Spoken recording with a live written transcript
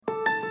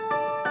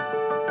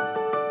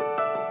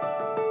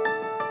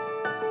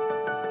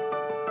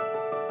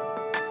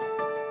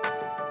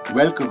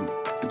Welcome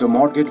to the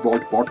Mortgage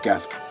Vault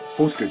podcast,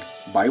 hosted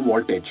by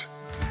Voltage.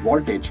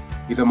 Voltage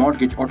is a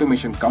mortgage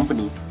automation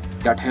company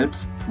that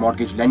helps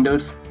mortgage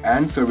lenders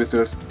and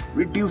servicers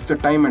reduce the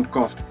time and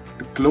cost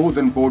to close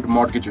and board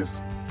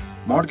mortgages.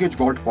 Mortgage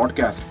Vault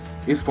podcast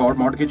is for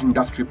mortgage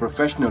industry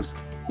professionals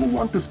who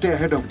want to stay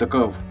ahead of the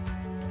curve.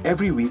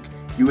 Every week,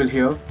 you will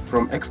hear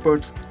from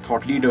experts,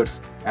 thought leaders,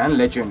 and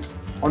legends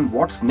on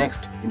what's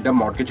next in the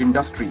mortgage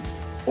industry.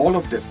 All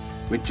of this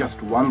with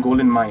just one goal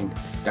in mind,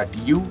 that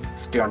you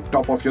stay on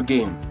top of your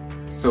game.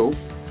 So,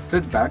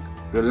 sit back,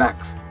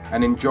 relax,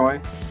 and enjoy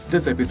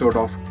this episode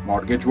of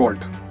Mortgage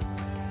Vault.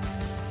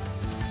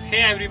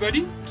 Hey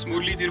everybody, it's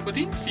Murli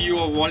Tirupati,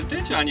 CEO of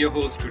Voltage and your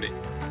host today.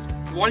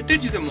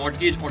 Voltage is a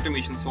mortgage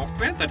automation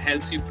software that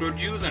helps you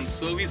produce and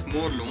service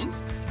more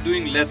loans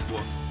doing less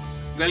work.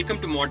 Welcome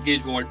to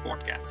Mortgage Vault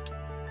podcast.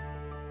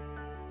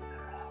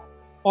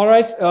 All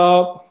right.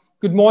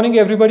 Good morning,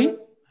 everybody.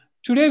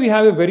 Today we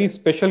have a very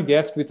special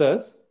guest with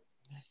us.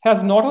 He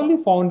has not only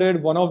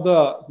founded one of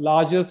the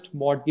largest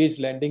mortgage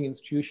lending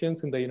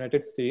institutions in the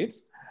United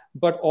States,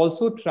 but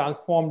also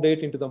transformed it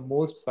into the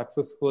most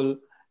successful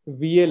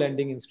VA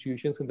lending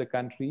institutions in the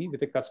country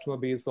with a customer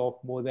base of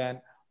more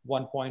than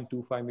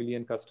 1.25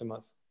 million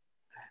customers.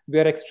 We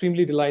are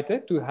extremely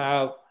delighted to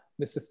have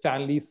Mr.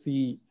 Stanley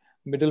C.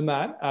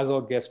 Middleman as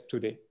our guest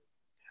today.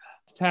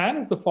 Stan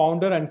is the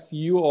founder and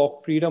CEO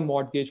of Freedom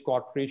Mortgage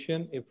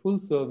Corporation, a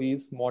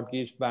full-service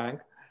mortgage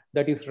bank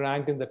that is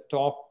ranked in the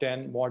top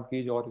 10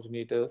 mortgage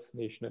originators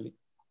nationally.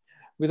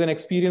 With an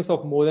experience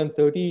of more than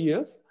 30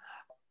 years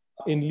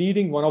in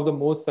leading one of the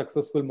most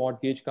successful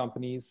mortgage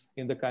companies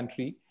in the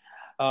country,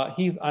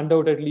 he's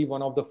undoubtedly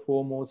one of the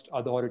foremost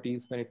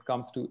authorities when it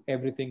comes to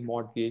everything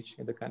mortgage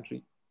in the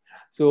country.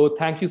 So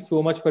thank you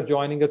so much for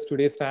joining us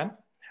today, Stan.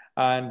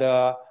 And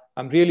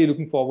I'm really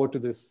looking forward to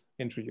this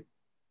interview.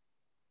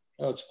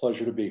 Oh, it's a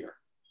pleasure to be here.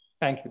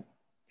 Thank you.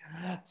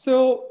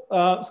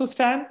 So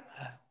Stan,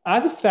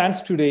 as it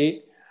stands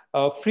today,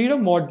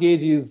 Freedom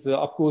Mortgage is,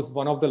 of course,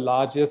 one of the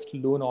largest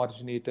loan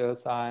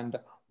originators and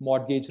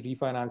mortgage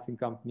refinancing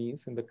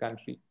companies in the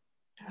country.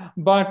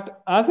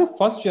 But as a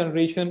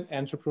first-generation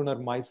entrepreneur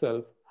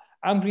myself,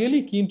 I'm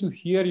really keen to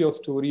hear your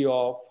story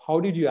of how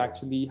did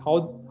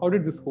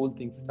this whole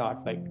thing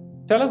start? Like,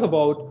 tell us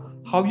about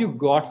how you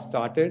got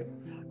started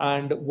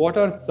and what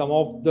are some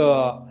of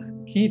the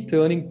key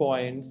turning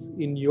points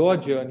in your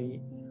journey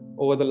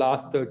over the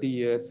last 30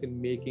 years in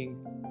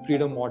making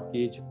Freedom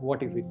Mortgage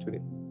what is it today?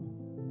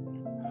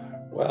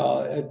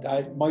 Well,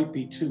 it might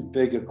be too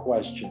big a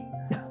question.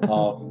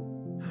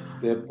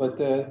 But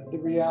the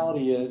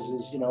reality is,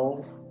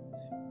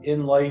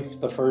 in life,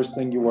 the first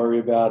thing you worry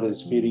about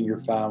is feeding your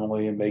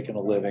family and making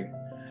a living.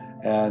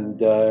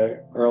 And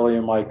early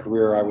in my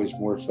career, I was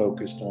more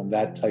focused on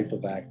that type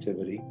of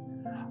activity.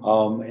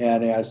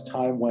 And as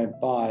time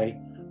went by,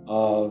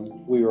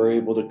 we were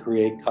able to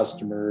create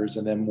customers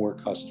and then more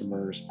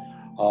customers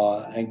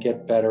and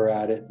get better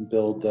at it and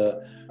build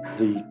the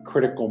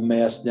critical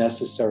mass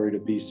necessary to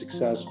be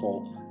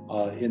successful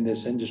in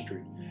this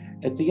industry.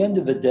 At the end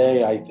of the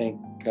day, I think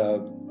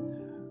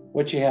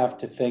what you have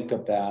to think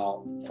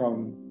about,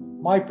 from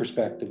my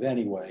perspective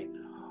anyway,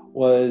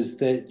 was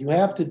that you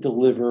have to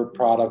deliver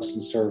products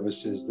and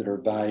services that are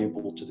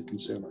valuable to the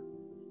consumer.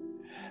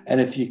 And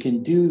if you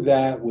can do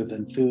that with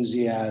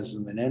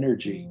enthusiasm and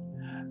energy,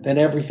 then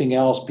everything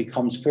else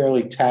becomes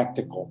fairly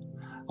tactical.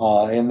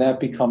 And that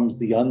becomes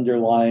the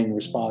underlying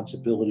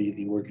responsibility of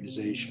the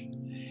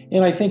organization.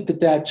 And I think that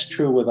that's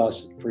true with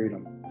us at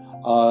Freedom.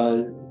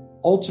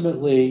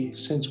 Ultimately,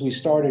 since we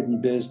started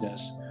in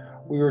business,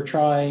 we were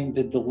trying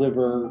to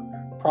deliver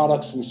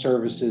products and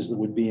services that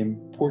would be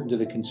important to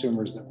the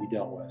consumers that we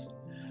dealt with.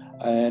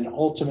 And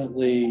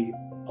ultimately,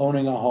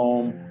 owning a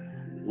home,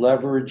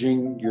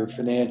 leveraging your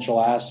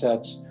financial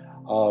assets,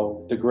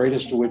 the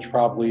greatest of which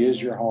probably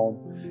is your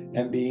home,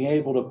 and being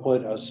able to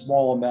put a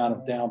small amount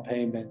of down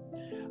payment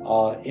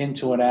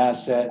into an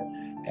asset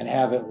and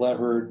have it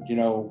levered,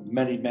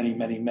 many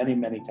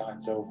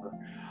times over.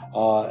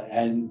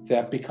 And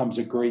that becomes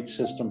a great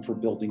system for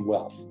building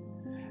wealth.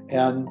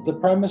 And the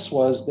premise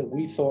was that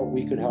we thought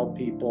we could help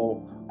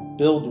people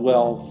build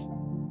wealth,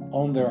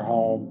 own their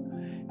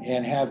home,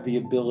 and have the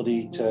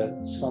ability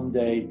to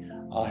someday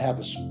have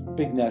a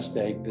big nest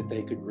egg that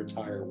they could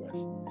retire with.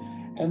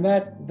 And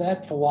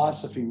that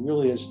philosophy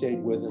really has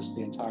stayed with us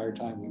the entire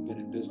time we've been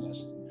in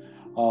business.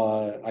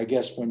 I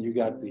guess when you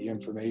got the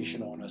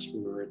information on us,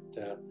 we were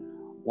at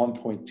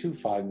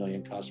 1.25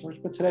 million customers,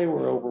 but today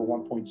we're over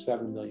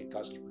 1.7 million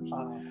customers.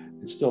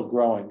 It's still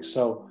growing.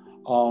 So,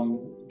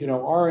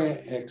 our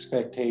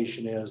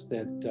expectation is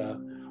that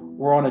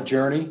we're on a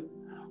journey.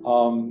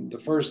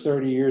 The first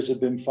 30 years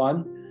have been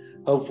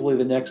fun. Hopefully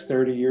the next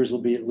 30 years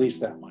will be at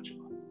least that much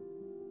fun.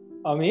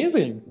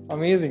 Amazing.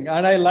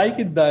 And I like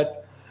it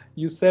that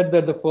you said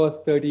that the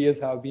first 30 years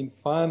have been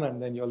fun and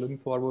then you're looking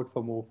forward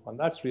for more fun.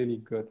 That's really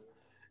good.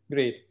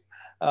 Great.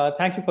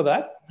 Thank you for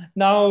that.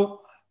 Now,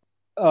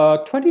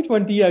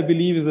 2020, I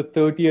believe, is the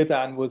 30th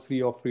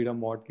anniversary of Freedom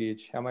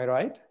Mortgage. Am I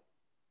right?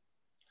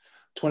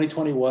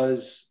 2020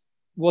 was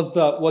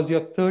was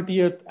your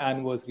 30th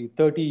anniversary.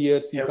 30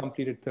 years, you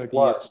completed 30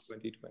 years in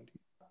 2020.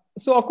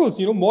 So of course,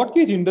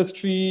 mortgage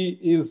industry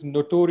is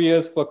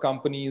notorious for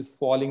companies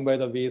falling by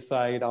the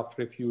wayside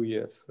after a few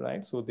years,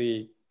 right? So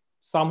they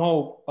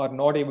somehow are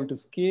not able to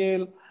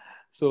scale,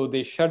 so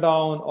they shut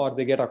down or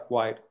they get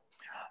acquired.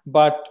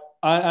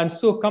 And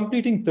so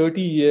completing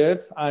 30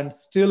 years and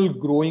still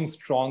growing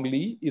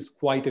strongly is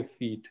quite a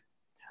feat.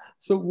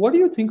 So what do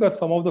you think are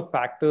some of the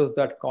factors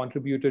that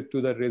contributed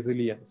to the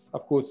resilience?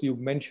 Of course, you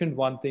mentioned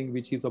one thing,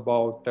 which is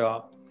about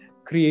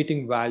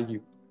creating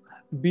value.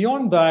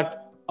 Beyond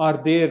that, are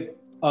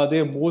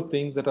there more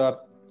things that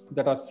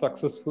are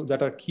successful,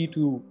 that are key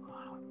to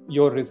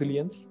your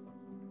resilience?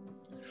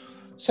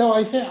 So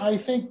I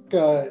think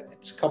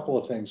it's a couple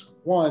of things.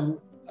 One,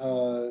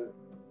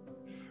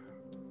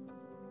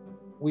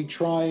 we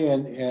try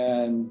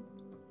and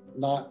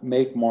not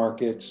make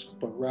markets,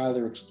 but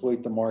rather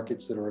exploit the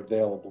markets that are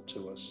available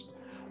to us.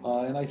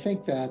 And I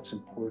think that's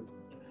important.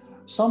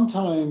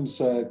 Sometimes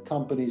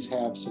companies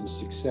have some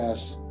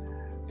success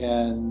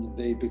and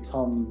they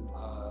become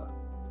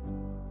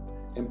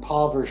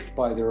impoverished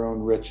by their own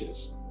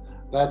riches.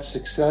 That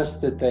success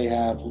that they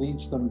have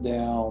leads them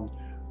down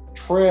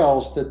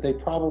trails that they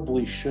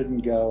probably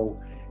shouldn't go,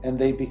 and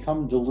they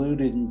become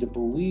deluded into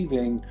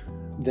believing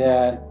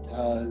that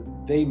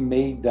they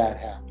made that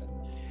happen.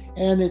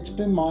 And it's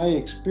been my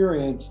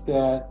experience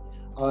that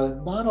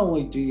not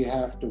only do you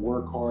have to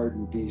work hard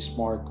and be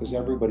smart, because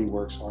everybody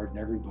works hard and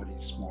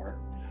everybody's smart,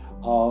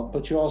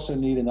 but you also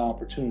need an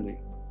opportunity.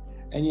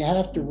 And you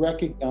have to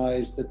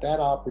recognize that that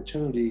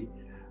opportunity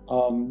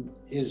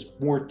is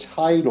more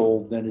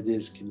tidal than it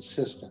is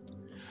consistent.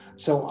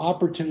 So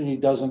opportunity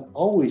doesn't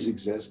always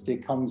exist.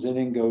 It comes in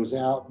and goes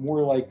out,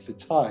 more like the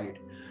tide.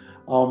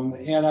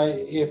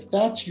 If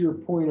that's your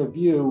point of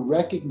view,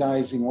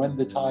 recognizing when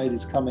the tide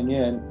is coming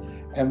in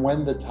and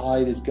when the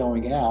tide is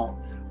going out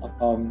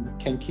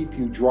can keep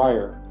you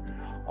drier,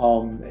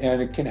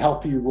 and it can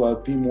help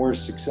you be more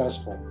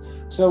successful.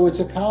 So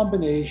it's a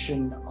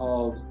combination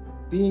of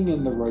being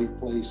in the right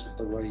place at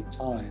the right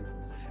time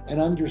and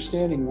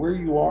understanding where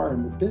you are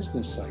in the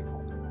business cycle.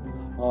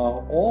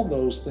 All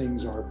those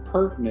things are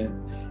pertinent.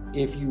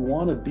 If you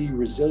want to be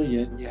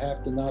resilient, you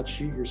have to not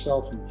shoot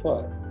yourself in the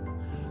foot.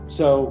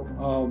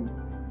 So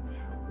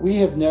we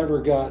have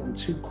never gotten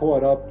too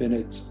caught up in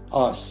it's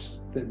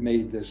us that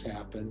made this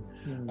happen.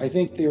 I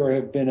think there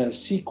have been a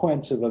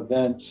sequence of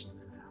events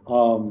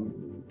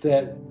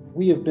that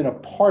we have been a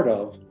part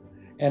of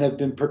and have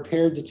been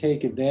prepared to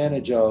take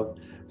advantage of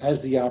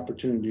as the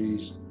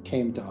opportunities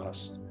came to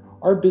us.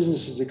 Our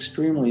business is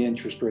extremely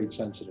interest rate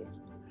sensitive.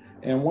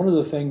 And one of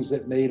the things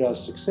that made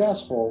us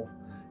successful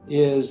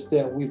is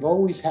that we've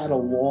always had a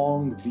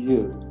long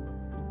view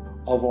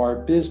of our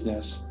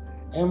business,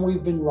 and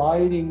we've been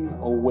riding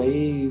a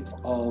wave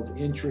of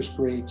interest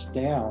rates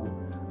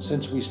down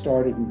since we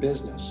started in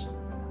business.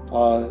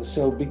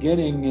 So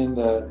beginning in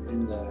the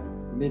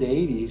mid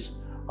 80s,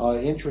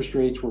 interest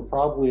rates were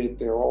probably at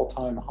their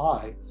all-time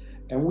high,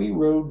 and we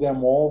rode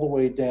them all the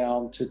way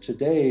down to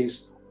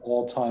today's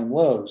all-time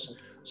lows.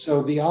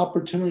 So the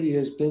opportunity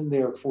has been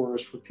there for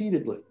us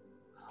repeatedly.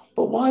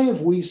 But why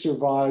have we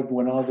survived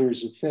when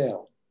others have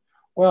failed?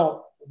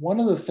 Well, one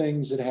of the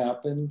things that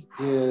happened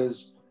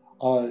is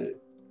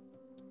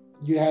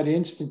you had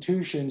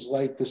institutions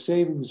like the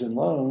savings and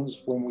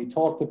loans. When we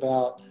talked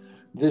about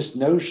this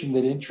notion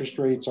that interest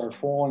rates are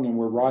falling and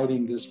we're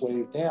riding this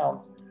wave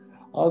down,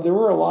 there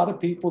were a lot of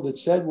people that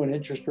said when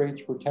interest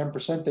rates were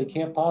 10%, they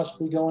can't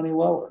possibly go any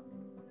lower.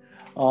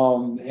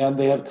 And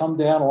they had come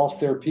down off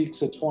their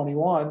peaks at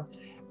 21,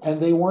 and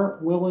they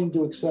weren't willing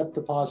to accept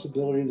the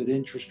possibility that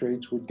interest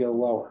rates would go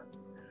lower.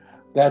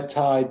 That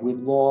tied with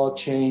law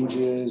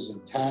changes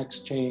and tax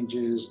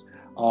changes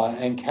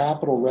and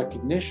capital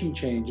recognition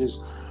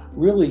changes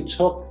really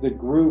took the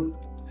group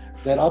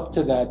that up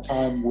to that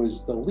time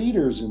was the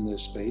leaders in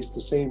this space,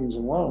 the savings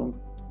and loan,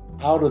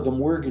 out of the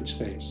mortgage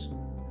space.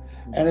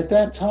 And at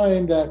that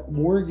time, that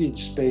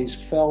mortgage space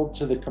fell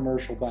to the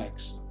commercial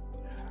banks.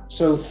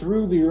 So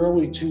through the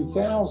early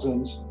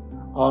 2000s,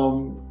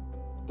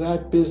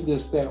 that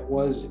business that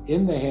was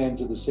in the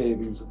hands of the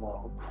savings and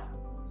loan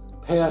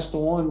passed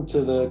on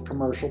to the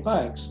commercial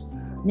banks.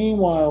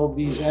 Meanwhile,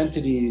 these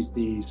entities,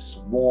 these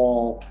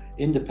small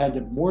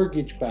independent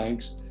mortgage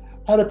banks,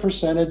 had a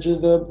percentage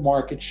of the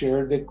market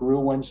share that grew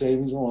when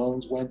savings and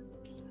loans went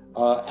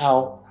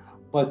out,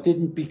 but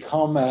didn't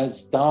become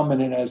as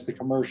dominant as the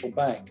commercial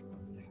bank.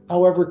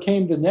 However,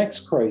 came the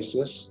next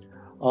crisis,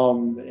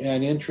 and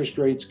interest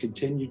rates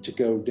continued to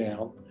go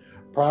down.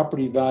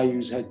 Property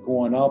values had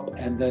gone up,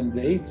 and then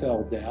they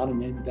fell down.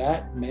 And in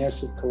that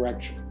massive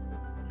correction,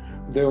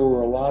 there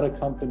were a lot of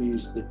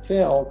companies that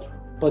failed,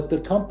 but the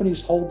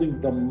companies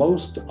holding the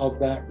most of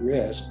that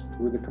risk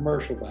were the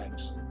commercial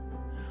banks.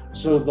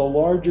 So the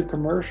larger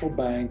commercial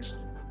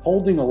banks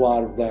holding a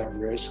lot of that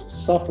risk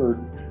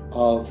suffered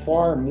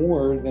far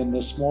more than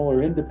the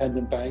smaller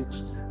independent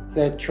banks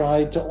that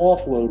tried to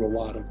offload a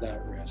lot of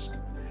that risk.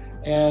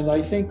 And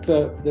I think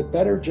the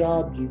better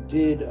job you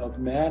did of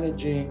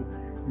managing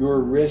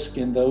your risk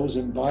in those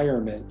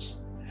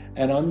environments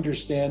and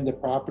understand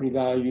that property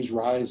values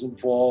rise and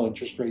fall,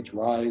 interest rates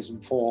rise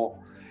and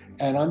fall,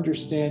 and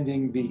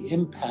understanding the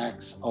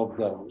impacts of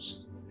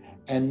those,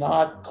 and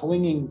not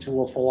clinging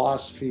to a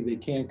philosophy they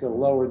can't go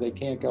lower, they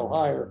can't go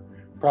higher,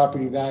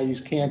 property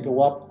values can't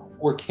go up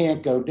or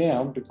can't go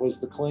down,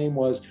 because the claim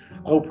was,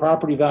 oh,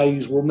 property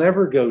values will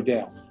never go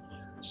down.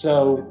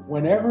 So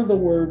whenever the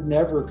word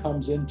never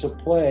comes into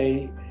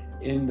play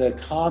in the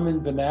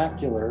common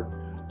vernacular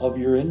of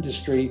your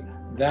industry,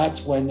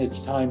 that's when it's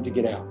time to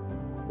get out,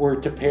 or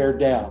to pare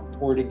down,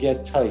 or to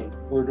get tight,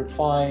 or to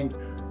find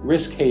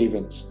risk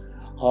havens.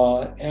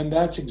 And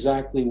that's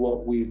exactly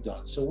what we've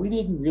done. So we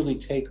didn't really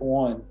take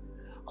on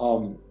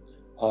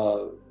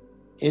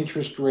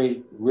interest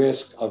rate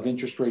risk of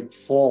interest rate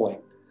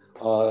falling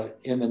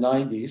in the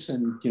 90s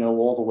and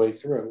all the way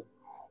through,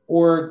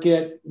 or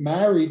get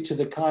married to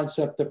the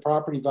concept that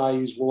property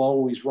values will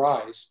always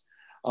rise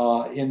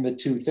in the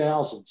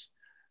 2000s.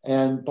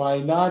 And by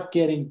not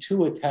getting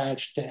too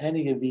attached to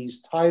any of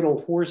these tidal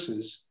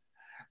forces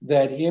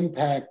that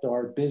impact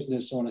our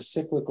business on a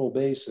cyclical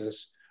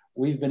basis,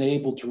 we've been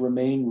able to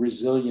remain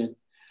resilient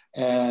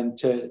and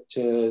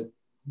to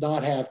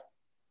not have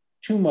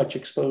too much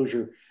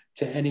exposure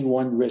to any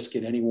one risk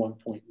at any one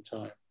point in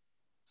time.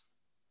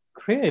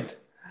 Great.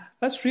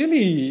 That's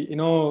really,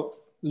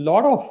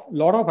 lot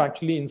of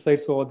actually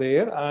insights over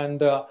there.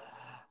 And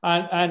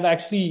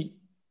actually,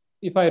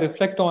 if I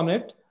reflect on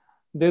it,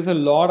 there's a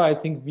lot I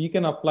think we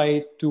can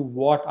apply to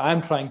what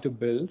I'm trying to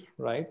build,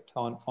 right,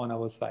 on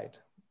our side.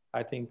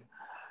 I think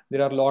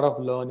there are a lot of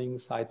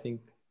learnings, I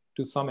think,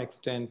 to some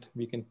extent,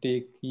 we can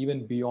take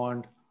even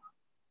beyond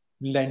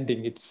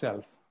lending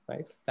itself,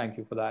 right? Thank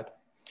you for that.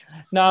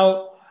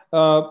 Now,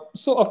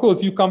 so of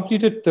course, you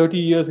completed 30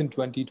 years in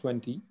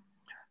 2020.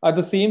 At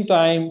the same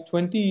time,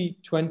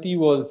 2020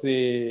 was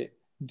a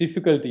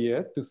difficult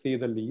year, to say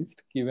the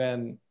least,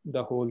 given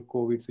the whole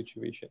COVID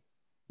situation,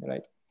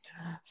 right?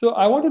 So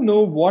I want to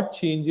know what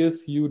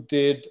changes you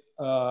did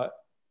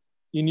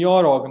in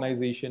your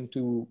organization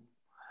to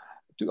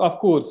of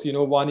course,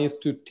 one is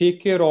to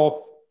take care of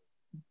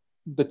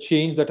the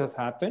change that has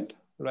happened,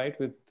 right,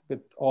 with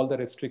all the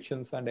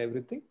restrictions and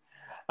everything,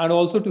 and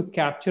also to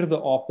capture the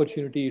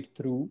opportunity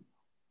through,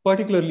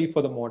 particularly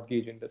for the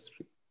mortgage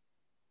industry.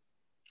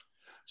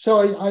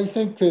 So I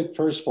think that,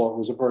 first of all, it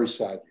was a very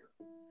sad year.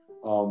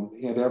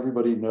 And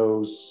everybody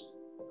knows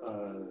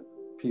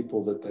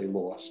people that they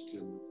lost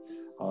and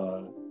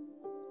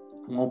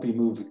won't be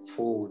moving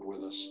forward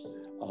with us.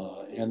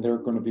 And they're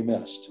going to be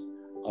missed.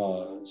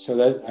 So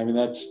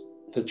that's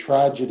the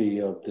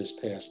tragedy of this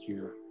past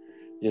year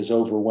is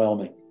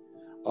overwhelming.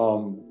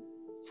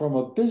 From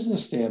a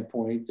business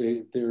standpoint,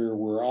 there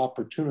were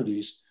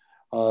opportunities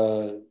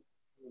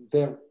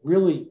that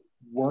really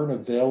weren't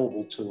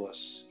available to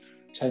us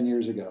 10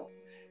 years ago.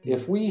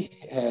 If we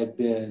had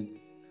been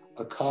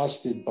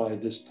accosted by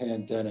this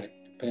pandemic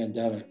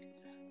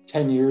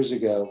 10 years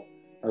ago,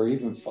 or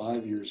even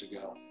 5 years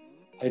ago,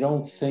 I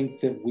don't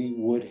think that we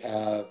would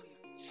have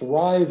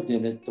thrived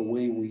in it the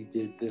way we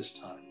did this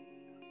time.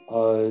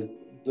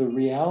 The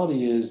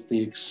reality is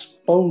the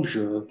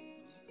exposure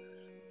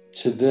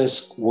to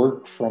this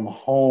work from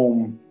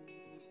home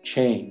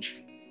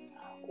change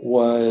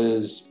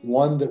was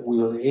one that we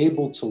were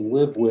able to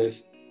live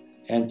with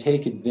and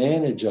take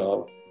advantage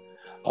of.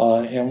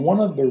 And one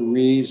of the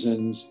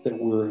reasons that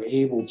we're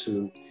able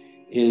to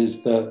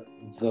is the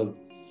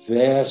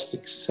vast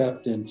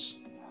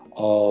acceptance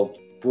of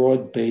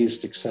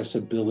broad-based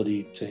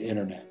accessibility to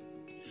internet.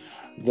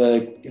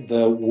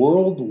 The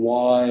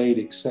worldwide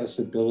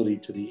accessibility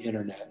to the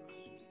internet,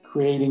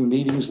 creating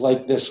meetings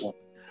like this one,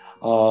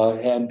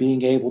 and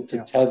being able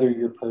to tether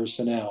your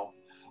personnel,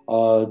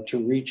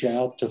 to reach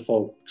out to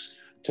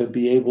folks, to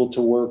be able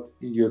to work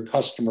your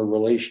customer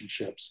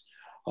relationships,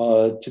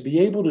 to be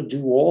able to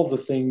do all the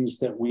things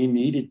that we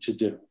needed to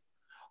do,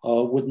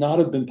 would not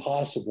have been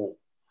possible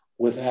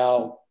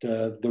without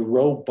the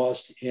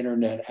robust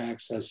internet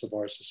access of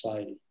our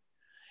society.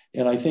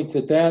 And I think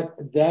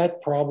that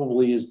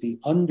probably is the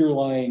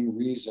underlying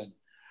reason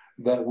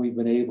that we've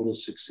been able to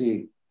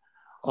succeed.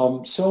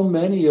 So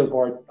many of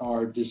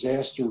our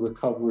disaster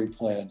recovery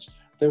plans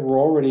that were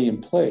already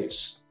in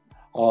place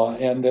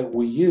and that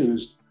we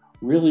used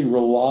really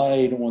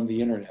relied on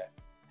the internet.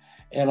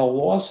 And a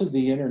loss of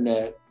the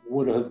internet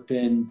would have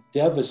been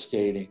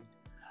devastating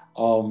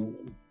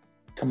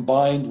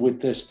combined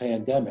with this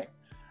pandemic.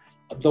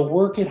 The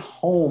work at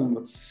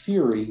home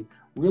theory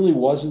really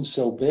wasn't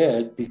so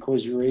bad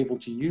because you're able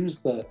to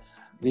use the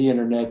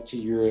internet to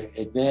your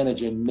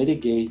advantage and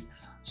mitigate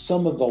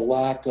some of the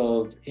lack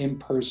of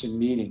in-person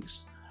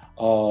meetings.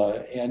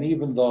 And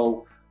even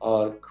though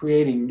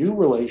creating new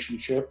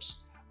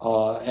relationships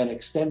and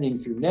extending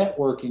through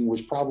networking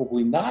was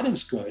probably not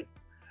as good,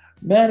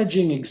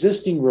 managing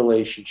existing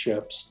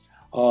relationships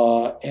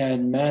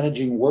and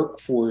managing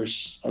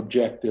workforce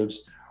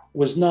objectives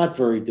was not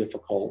very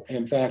difficult.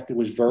 In fact, it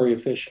was very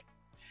efficient.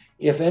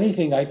 If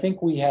anything, I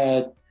think we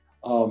had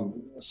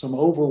some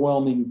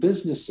overwhelming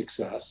business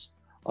success.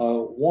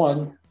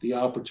 One, the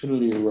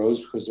opportunity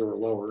arose because there were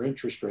lower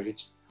interest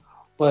rates,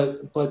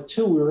 But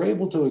two, we were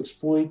able to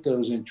exploit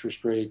those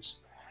interest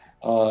rates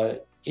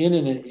in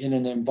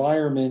an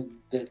environment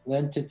that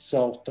lent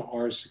itself to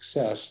our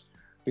success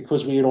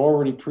because we had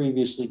already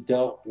previously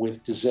dealt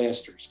with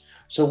disasters.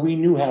 So we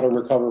knew how to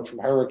recover from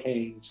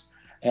hurricanes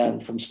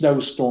and from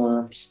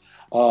snowstorms,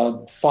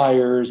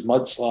 fires,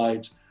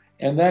 mudslides,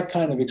 and that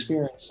kind of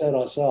experience set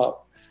us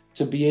up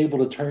to be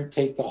able to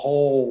take the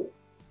whole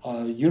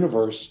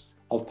universe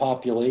of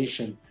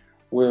population,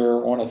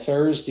 where on a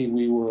Thursday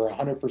we were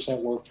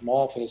 100% work from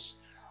office,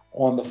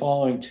 on the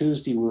following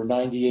Tuesday we were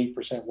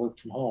 98% work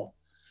from home.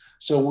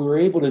 So we were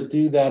able to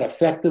do that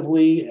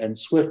effectively and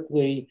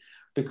swiftly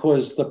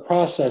because the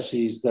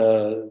processes,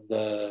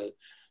 the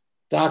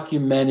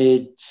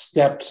documented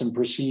steps and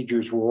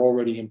procedures were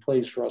already in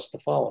place for us to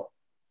follow.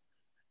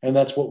 And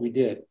that's what we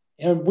did.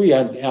 And we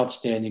had an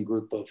outstanding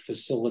group of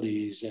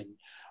facilities and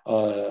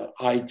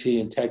IT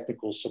and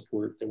technical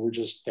support that were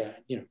just,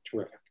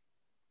 terrific.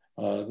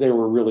 They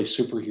were really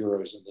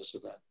superheroes in this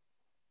event.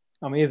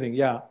 Amazing.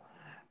 Yeah.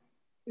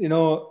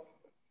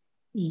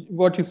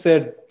 What you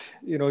said,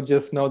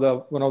 just now,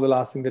 one of the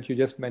last thing that you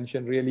just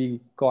mentioned really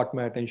caught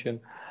my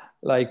attention.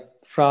 Like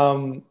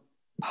from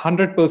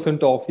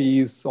 100%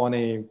 office on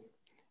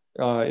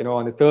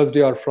a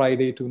Thursday or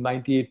Friday to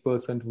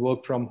 98%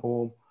 work from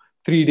home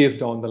 3 days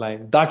down the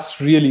line.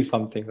 That's really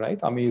something, right?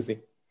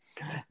 Amazing.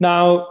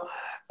 Now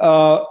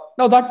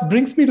that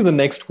brings me to the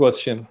next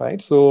question,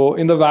 right? So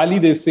in the Valley,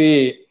 they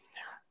say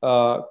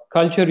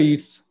culture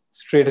eats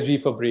strategy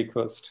for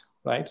breakfast,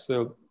 right?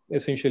 So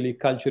essentially,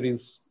 culture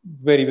is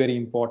very, very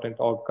important,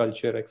 or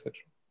culture, etc.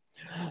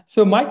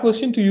 So my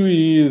question to you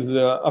is,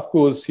 of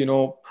course,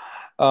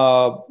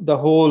 the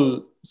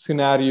whole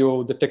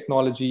scenario, the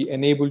technology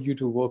enabled you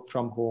to work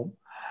from home,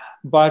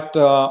 but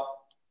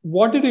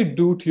what did it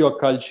do to your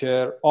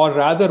culture, or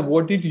rather,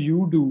 what did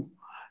you do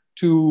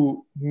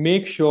to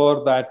make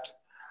sure that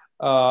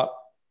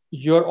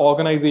your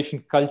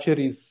organization culture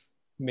is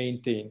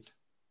maintained?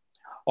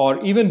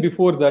 Or even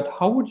before that,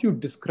 how would you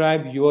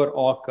describe your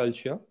org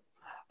culture?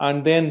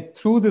 And then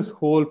through this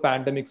whole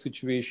pandemic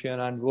situation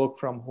and work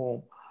from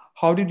home,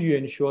 how did you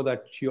ensure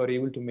that you are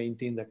able to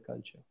maintain that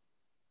culture?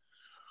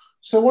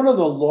 So one of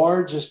the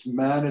largest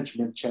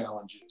management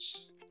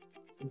challenges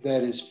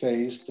that is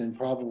faced, and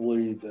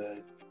probably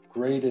the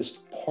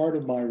greatest part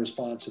of my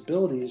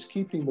responsibility, is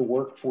keeping the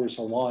workforce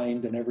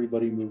aligned and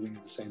everybody moving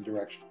in the same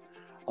direction.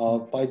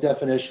 By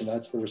definition,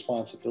 that's the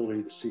responsibility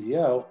of the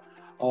CEO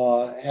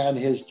and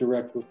his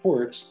direct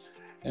reports.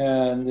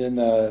 And in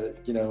a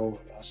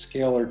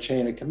scalar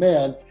chain of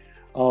command,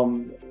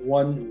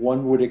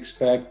 one would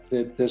expect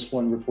that this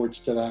one reports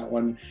to that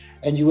one,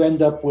 and you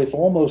end up with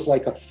almost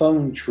like a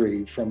phone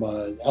tree from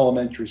an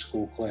elementary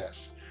school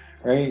class,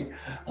 right?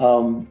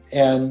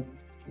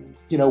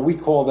 We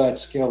call that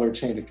scalar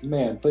chain of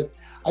command. But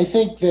I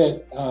think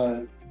that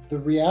the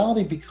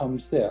reality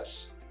becomes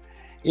this: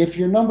 if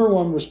your number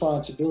one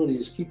responsibility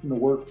is keeping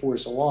the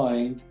workforce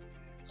aligned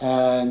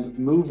and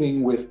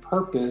moving with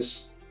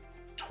purpose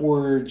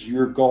towards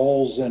your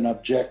goals and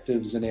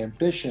objectives and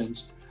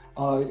ambitions,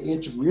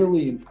 it's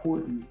really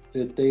important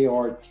that they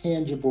are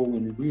tangible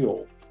and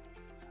real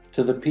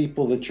to the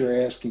people that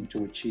you're asking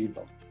to achieve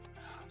them.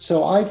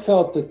 So I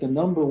felt that the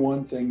number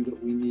one thing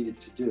that we needed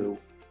to do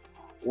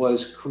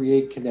was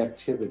create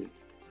connectivity.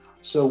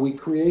 So we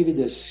created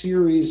a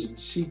series and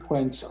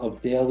sequence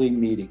of daily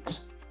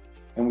meetings,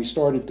 and we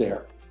started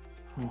there.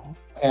 Mm-hmm.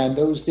 And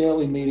those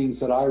daily meetings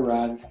that I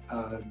ran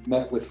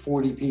met with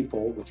 40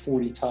 people, the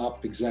 40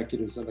 top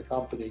executives of the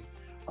company,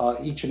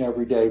 each and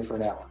every day for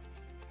an hour.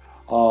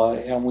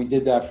 And we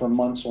did that for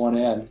months on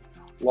end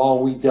while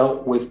we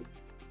dealt with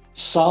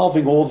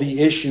solving all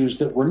the issues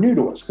that were new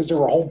to us, because there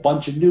were a whole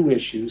bunch of new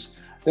issues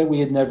that we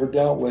had never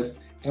dealt with,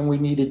 and we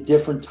needed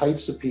different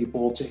types of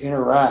people to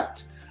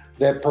interact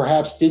that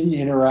perhaps didn't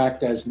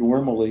interact as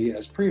normally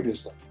as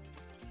previously.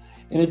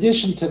 In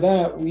addition to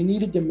that, we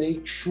needed to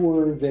make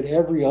sure that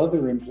every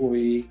other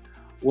employee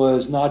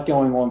was not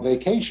going on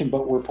vacation,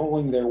 but were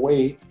pulling their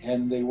weight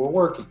and they were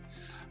working.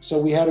 So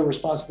we had a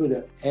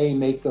responsibility to A,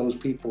 make those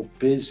people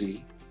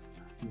busy,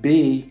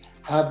 B,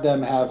 have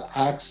them have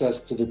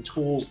access to the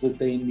tools that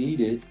they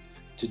needed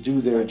to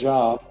do their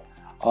job,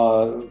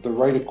 the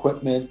right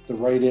equipment, the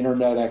right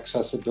internet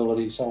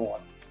accessibility, so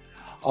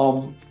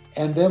on.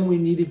 And then we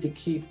needed to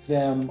keep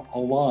them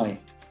aligned.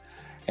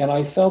 And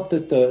I felt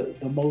that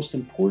the most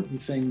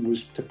important thing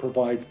was to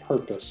provide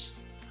purpose.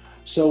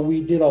 So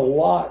we did a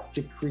lot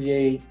to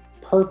create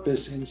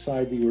purpose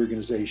inside the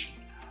organization.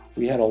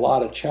 We had a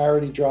lot of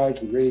charity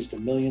drives. We raised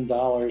 $1 million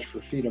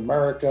for Feed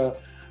America.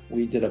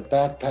 We did a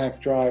backpack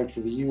drive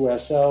for the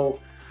USO,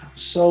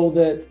 so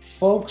that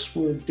folks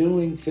were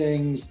doing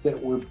things that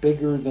were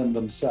bigger than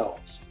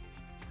themselves.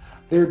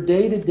 Their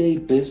day-to-day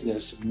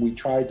business, and we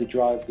tried to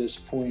drive this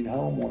point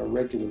home on a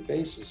regular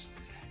basis,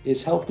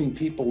 is helping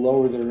people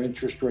lower their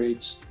interest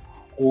rates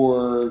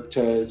or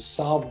to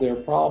solve their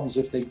problems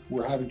if they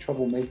were having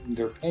trouble making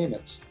their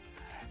payments.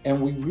 And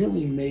we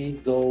really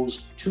made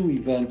those two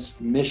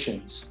events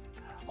missions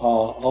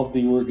of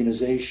the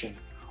organization,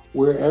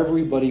 where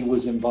everybody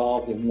was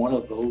involved in one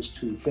of those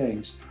two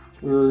things.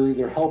 We were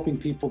either helping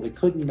people that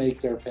couldn't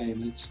make their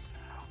payments,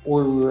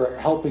 or we were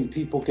helping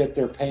people get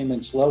their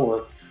payments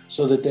lower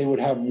so that they would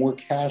have more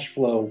cash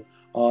flow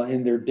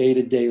in their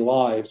day-to-day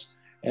lives.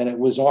 And it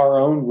was our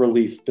own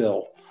relief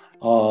bill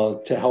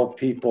to help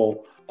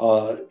people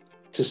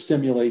to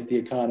stimulate the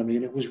economy.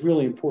 And it was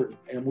really important.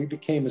 And we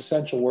became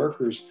essential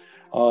workers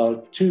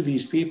to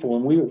these people.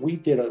 And we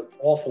did an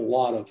awful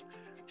lot of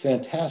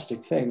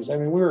fantastic things. I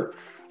mean,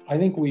 I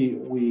think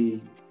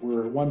we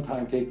were at one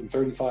time taking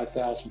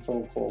 35,000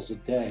 phone calls a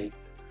day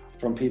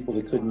from people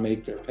that couldn't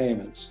make their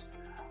payments.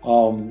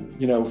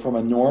 From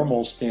a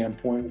normal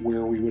standpoint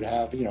where we would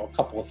have, a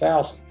couple of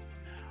thousand.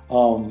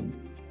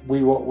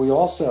 We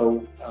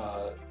also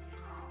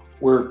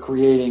were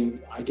creating,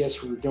 I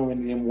guess we were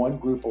doing in one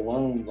group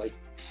alone, like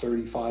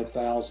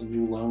 35,000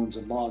 new loans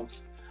a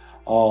month.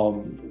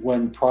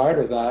 When prior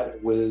to that,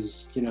 it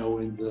was,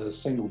 in the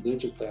single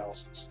digit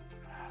thousands.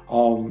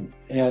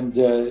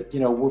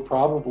 We're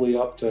probably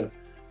up to,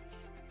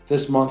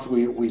 this month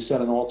we set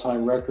an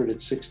all-time record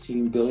at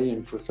 16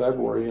 billion for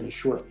February in a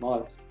short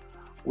month,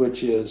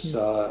 which is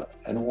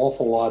an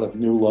awful lot of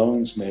new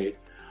loans made.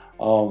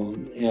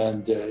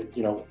 At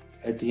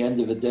the end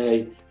of the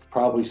day,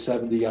 probably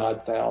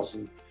 70-odd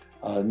thousand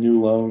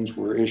new loans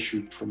were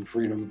issued from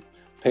Freedom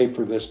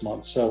Paper this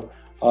month. So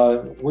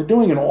we're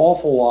doing an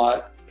awful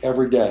lot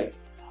every day.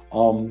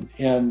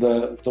 And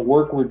the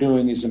work we're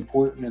doing is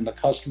important, and the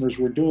customers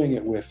we're doing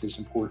it with is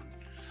important.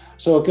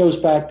 So it goes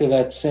back to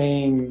that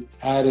same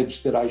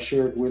adage that I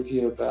shared with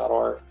you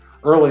about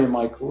early in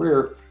my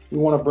career. We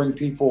want to bring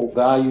people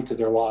value to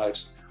their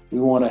lives. We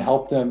want to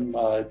help them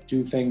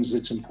do things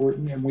that's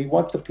important. And we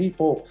want the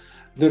people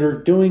that are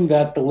doing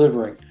that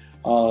delivering,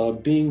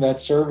 being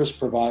that service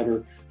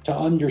provider, to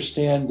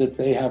understand that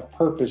they have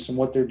purpose and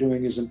what they're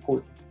doing is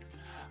important.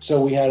 So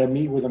we had to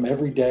meet with them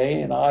every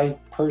day. And I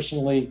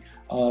personally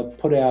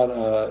put out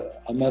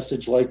a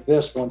message like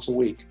this once a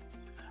week,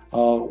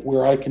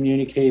 where I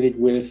communicated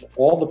with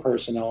all the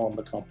personnel in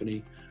the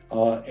company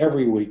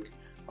every week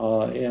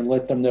and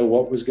let them know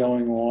what was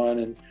going on,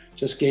 and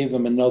just gave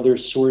them another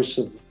source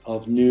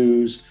of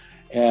news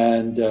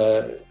and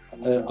a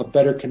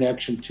better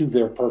connection to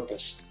their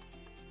purpose.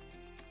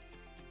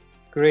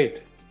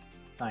 Great.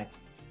 Thanks.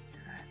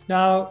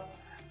 Now,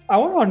 I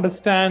want to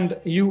understand,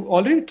 you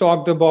already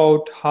talked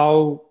about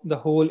how the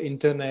whole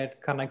internet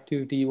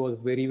connectivity was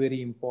very,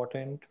 very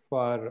important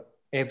for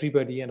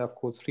everybody, and of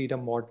course,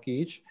 Freedom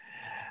Mortgage,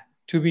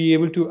 to be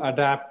able to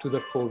adapt to the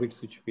COVID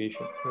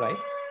situation, right?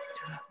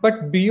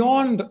 But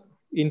beyond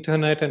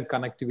internet and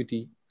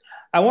connectivity,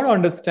 I want to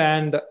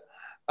understand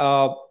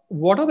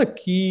what are the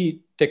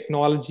key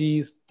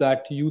technologies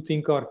that you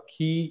think are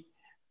key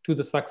to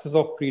the success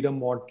of Freedom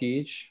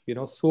Mortgage,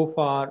 so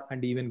far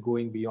and even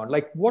going beyond?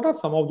 Like, what are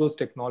some of those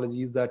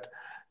technologies that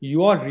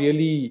you are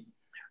really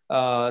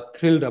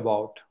thrilled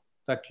about,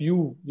 that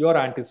you're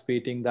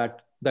anticipating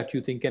that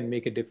you think can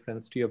make a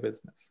difference to your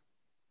business?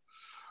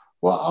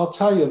 Well, I'll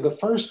tell you, the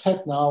first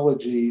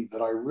technology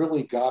that I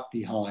really got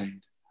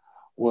behind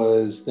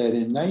was that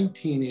in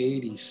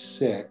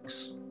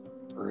 1986,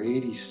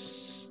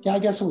 I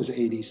guess it was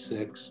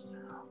 86,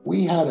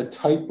 we had a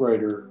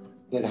typewriter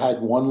that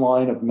had one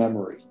line of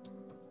memory.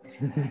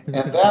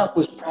 And that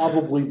was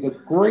probably the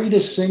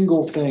greatest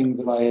single thing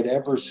that I had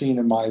ever seen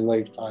in my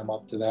lifetime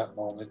up to that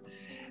moment.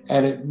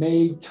 And it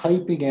made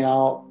typing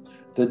out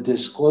the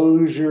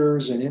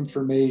disclosures and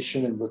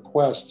information and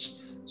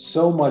requests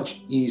so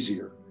much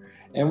easier.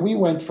 And we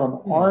went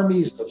from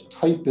armies of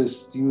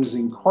typists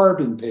using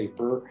carbon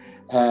paper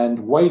and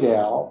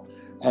whiteout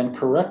and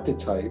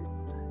correct-to-type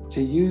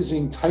to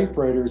using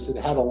typewriters that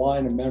had a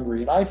line of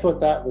memory. And I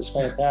thought that was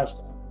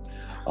fantastic.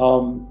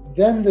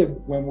 Then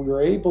when we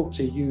were able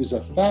to use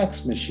a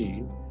fax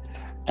machine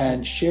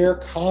and share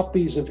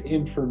copies of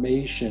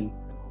information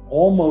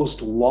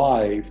almost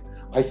live,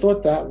 I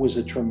thought that was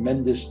a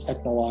tremendous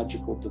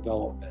technological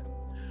development.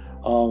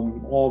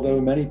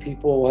 Although many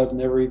people have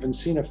never even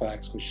seen a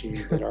fax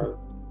machine that are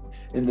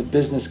in the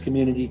business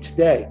community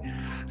today.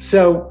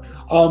 So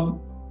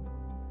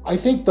I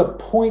think the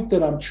point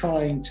that I'm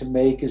trying to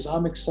make is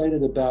I'm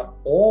excited about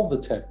all the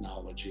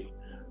technology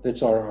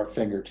that's at our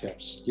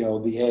fingertips,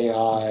 the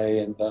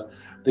AI and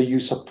the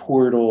use of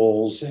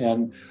portals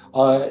and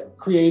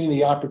creating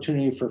the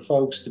opportunity for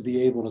folks to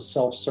be able to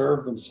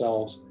self-serve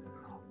themselves.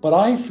 But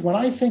when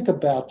I think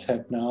about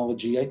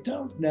technology, I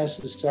don't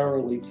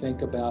necessarily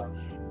think about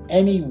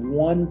any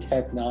one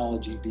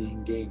technology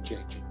being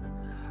game-changing,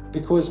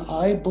 because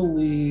I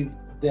believe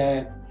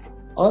that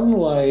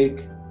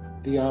unlike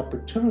the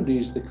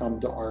opportunities that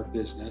come to our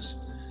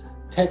business,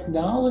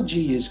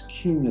 technology is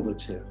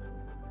cumulative,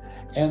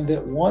 and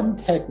that one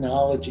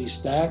technology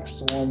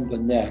stacks on the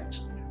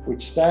next,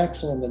 which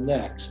stacks on the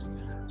next.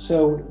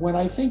 So when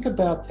I think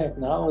about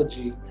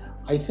technology,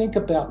 I think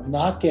about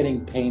not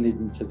getting painted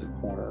into the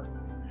corner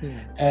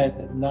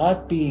and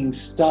not being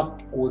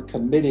stuck or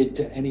committed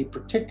to any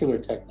particular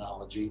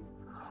technology,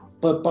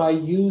 but by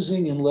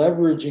using and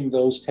leveraging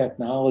those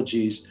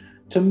technologies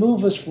to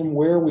move us from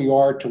where we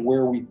are to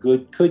where we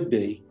could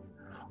be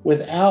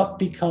without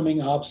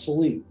becoming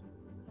obsolete.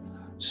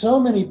 So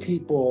many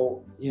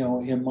people,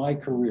 in my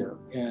career,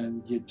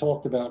 and you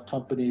talked about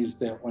companies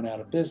that went out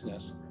of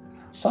business,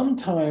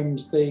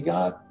 sometimes they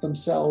got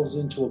themselves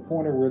into a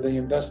corner where they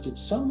invested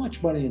so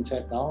much money in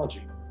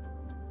technology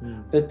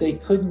that they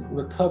couldn't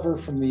recover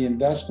from the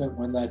investment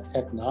when that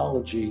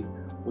technology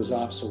was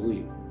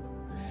obsolete.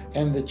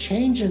 And the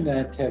change in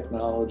that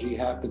technology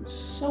happened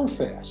so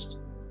fast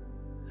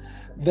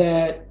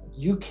that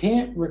you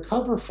can't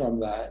recover from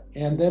that.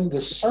 And then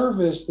the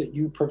service that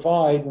you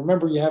provide,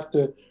 remember, you have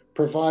to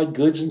provide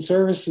goods and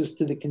services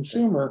to the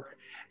consumer.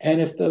 And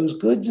if those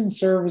goods and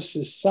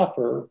services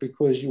suffer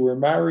because you were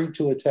married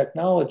to a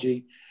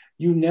technology,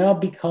 you now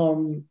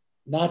become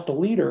not the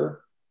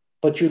leader,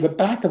 but you're the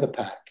back of the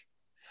pack.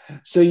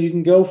 So you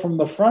can go from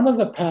the front of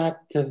the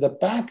pack to the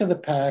back of the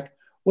pack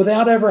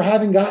without ever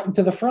having gotten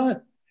to the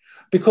front.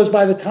 Because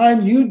by the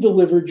time you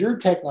delivered your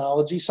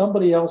technology,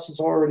 somebody else has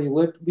already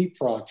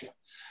leapfrogged you.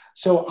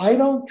 So I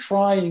don't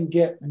try and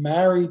get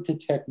married to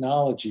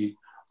technology.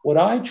 What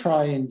I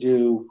try and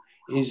do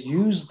is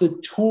use the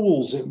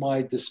tools at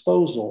my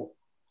disposal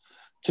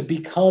to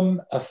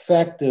become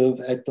effective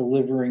at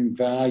delivering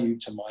value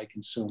to my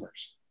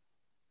consumers.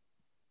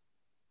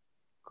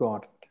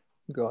 Got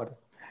it.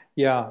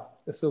 Yeah.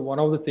 So one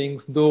of the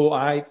things, though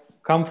I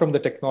come from the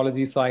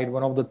technology side,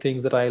 one of the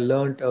things that I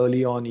learned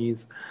early on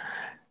is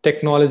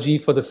technology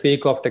for the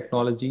sake of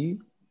technology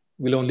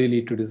will only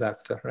lead to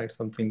disaster, right?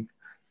 Something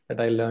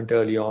that I learned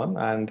early on.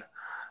 And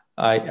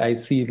I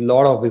see a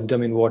lot of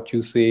wisdom in what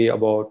you say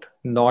about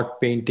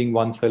not painting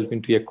oneself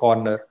into a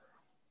corner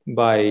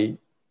by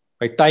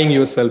tying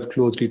yourself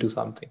closely to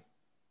something.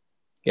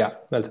 Yeah,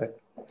 well said.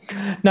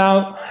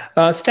 Now,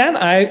 Stan,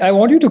 I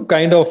want you to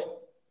kind of,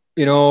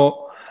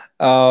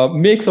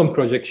 make some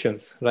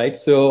projections, right?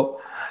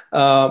 So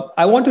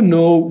I want to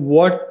know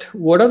what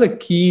are the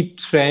key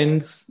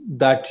trends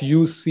that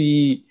you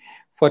see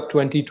for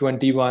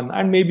 2021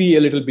 and maybe a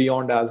little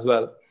beyond as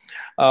well.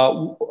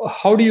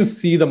 How do you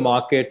see the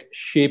market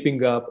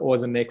shaping up over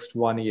the next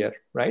 1 year,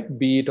 right?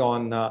 Be it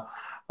on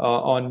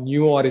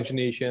new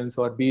originations,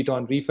 or be it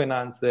on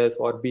refinances,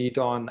 or be it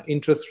on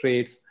interest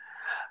rates.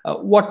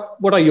 What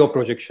are your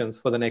projections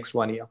for the next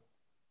 1 year?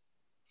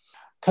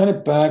 Kind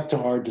of back to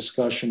our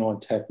discussion on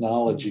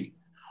technology.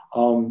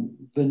 The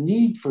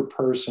need for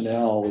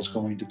personnel is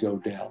going to go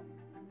down.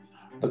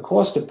 The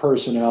cost of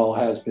personnel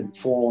has been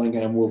falling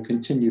and will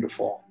continue to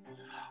fall.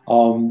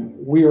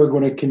 We are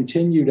going to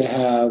continue to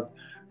have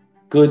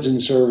goods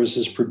and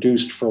services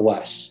produced for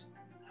less.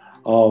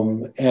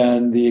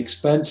 And the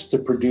expense to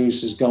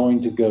produce is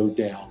going to go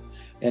down.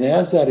 And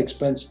as that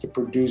expense to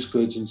produce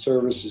goods and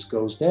services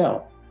goes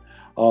down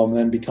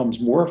and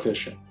becomes more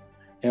efficient,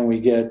 and we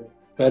get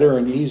better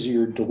and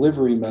easier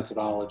delivery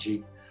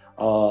methodology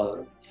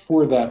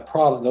for that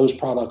product, those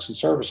products and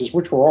services,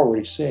 which we're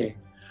already seeing,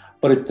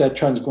 but that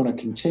trend's going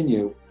to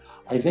continue.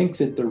 I think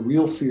that the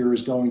real fear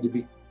is going to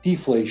be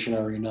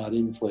deflationary, not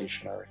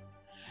inflationary.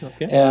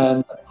 Okay.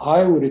 And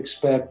I would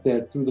expect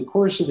that through the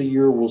course of the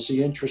year, we'll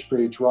see interest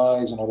rates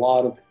rise and a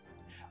lot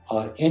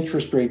of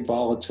interest rate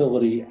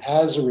volatility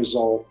as a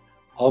result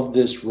of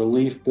this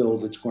relief bill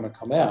that's going to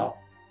come out.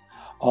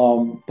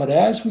 But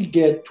as we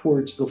get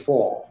towards the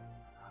fall,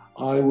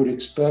 I would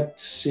expect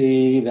to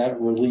see that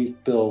relief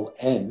bill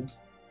end.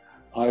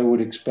 I would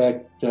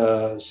expect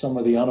some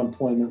of the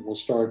unemployment will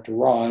start to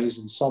rise,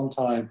 and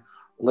sometime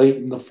late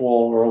in the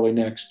fall, early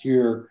next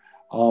year,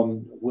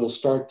 we'll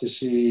start to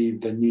see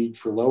the need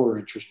for lower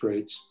interest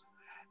rates.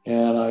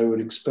 And I would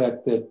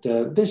expect that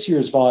this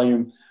year's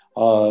volume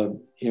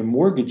in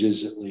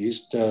mortgages, at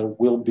least,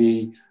 will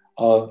be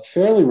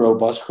fairly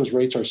robust because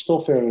rates are still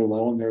fairly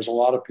low, and there's a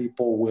lot of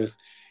people with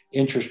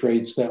interest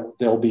rates that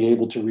they'll be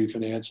able to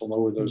refinance and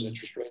lower those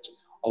interest rates.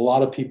 A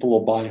lot of people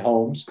will buy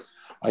homes.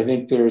 I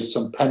think there's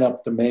some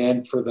pent-up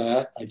demand for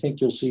that. I think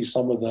you'll see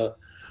some of the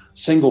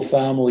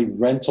single-family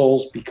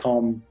rentals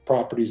become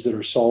properties that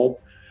are sold.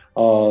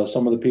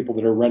 Some of the people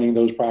that are renting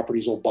those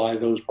properties will buy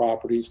those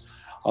properties.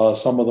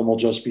 Some of them will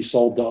just be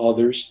sold to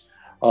others.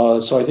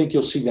 So I think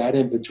you'll see that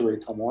inventory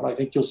come on. I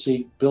think you'll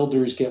see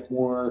builders get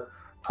more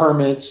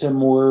permits and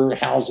more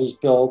houses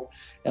built.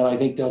 And I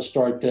think they'll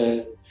start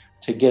to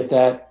get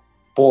that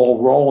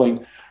ball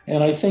rolling.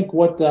 And I think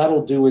what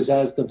that'll do is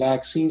as the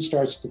vaccine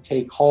starts to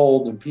take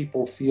hold and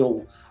people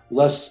feel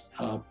less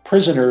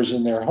prisoners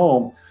in their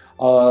home,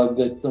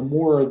 that the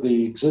more of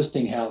the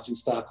existing housing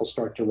stock will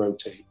start to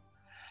rotate.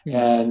 Mm-hmm.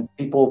 And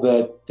people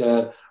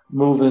that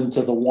move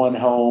into the one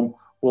home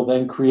will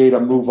then create a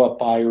move-up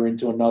buyer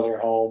into another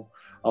home,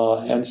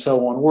 and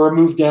so on, or a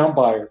move-down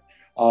buyer,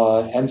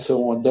 and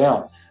so on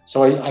down.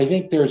 So I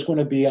think there's going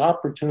to be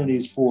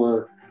opportunities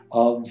for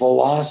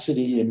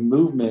velocity and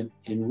movement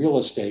in real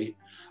estate.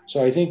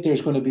 So I think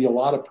there's going to be a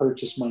lot of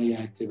purchase money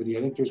activity.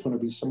 I think there's going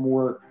to be some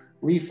more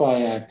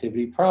refi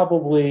activity.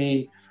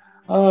 Probably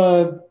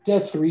that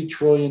 $3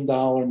 trillion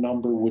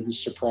number wouldn't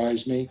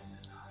surprise me.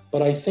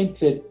 But I think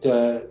that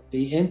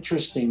the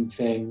interesting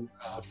thing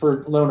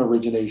for loan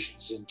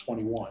originations in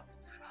 21,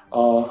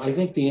 I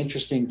think the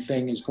interesting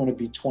thing is going to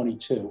be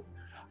 22.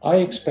 I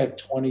expect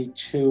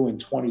 22 and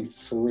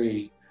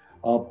 23,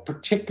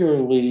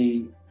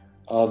 particularly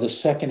the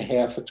second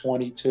half of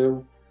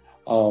 22,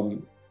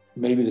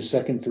 maybe the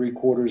second 3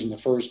 quarters and the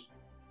first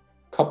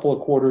couple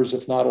of quarters,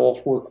 if not all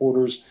 4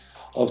 quarters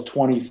of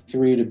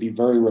 23 to be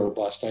very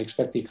robust. I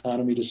expect the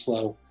economy to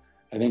slow.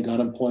 I think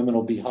unemployment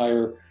will be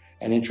higher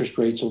and interest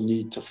rates will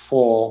need to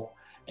fall.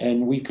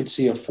 And we could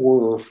see a $4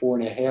 or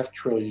 $4.5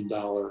 trillion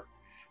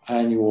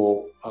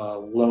annual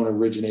loan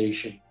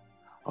origination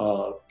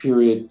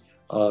period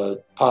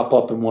pop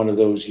up in one of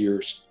those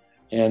years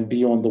and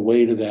be on the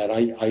way to that.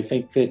 I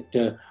think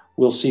that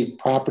we'll see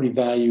property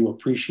value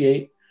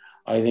appreciate.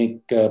 I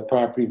think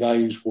property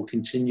values will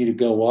continue to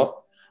go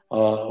up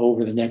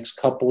over the next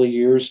couple of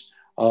years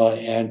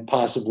and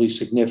possibly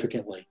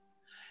significantly.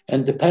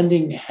 And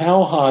depending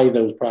how high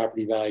those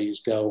property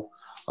values go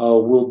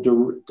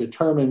will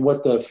determine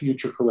what the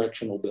future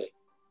correction will be.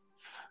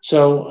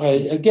 So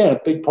again, a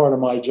big part of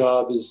my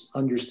job is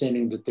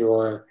understanding that there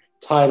are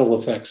tidal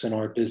effects in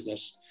our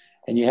business,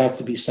 and you have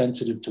to be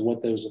sensitive to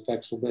what those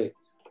effects will be.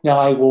 Now,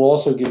 I will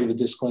also give you the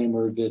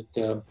disclaimer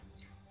that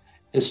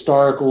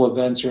historical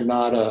events are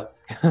not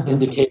an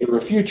indicator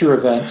of future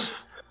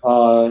events,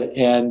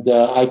 and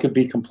I could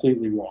be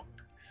completely wrong.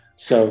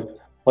 So,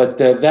 but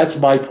that's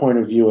my point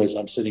of view as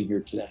I'm sitting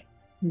here today.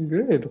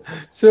 Great.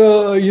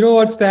 So, you know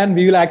what, Stan,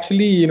 we will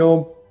actually,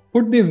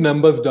 put these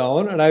numbers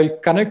down and I'll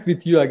connect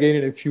with you again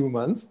in a few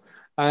months.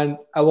 And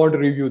I want to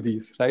review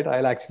these, right?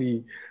 I'll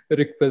actually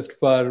request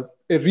for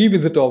a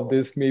revisit of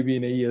this maybe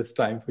in a year's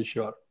time for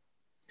sure.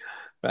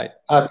 Right.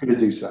 Happy to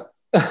do so.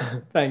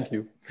 Thank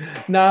you.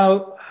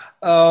 Now,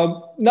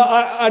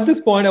 at this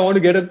point, I want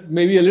to get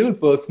maybe a little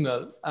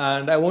personal,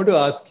 and I want to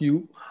ask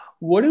you,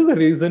 what is the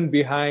reason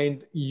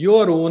behind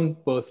your own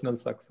personal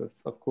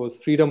success? Of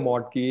course, Freedom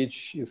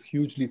Mortgage is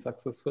hugely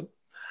successful,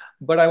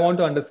 but I want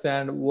to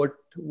understand what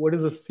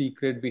is the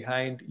secret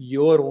behind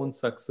your own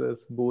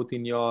success, both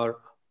in your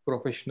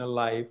professional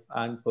life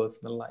and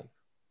personal life?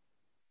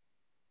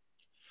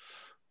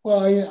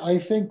 Well, I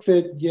think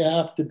that you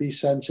have to be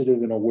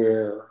sensitive and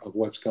aware of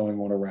what's going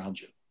on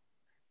around you.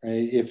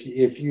 Right?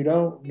 If you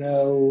don't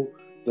know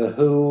the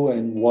who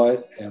and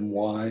what and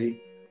why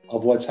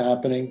of what's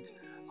happening,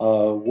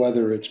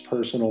 whether it's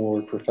personal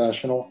or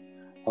professional,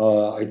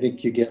 I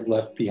think you get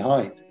left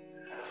behind.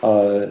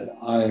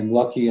 I'm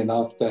lucky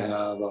enough to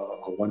have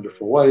a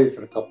wonderful wife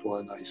and a couple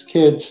of nice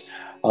kids.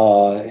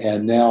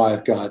 And now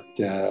I've got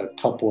a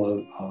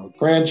couple of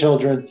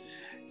grandchildren,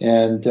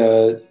 and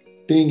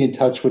being in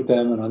touch with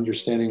them and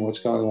understanding what's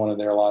going on in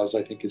their lives,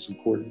 I think is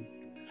important.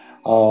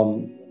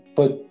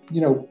 But,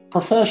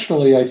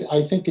 professionally,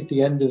 I think at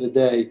the end of the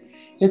day,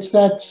 it's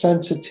that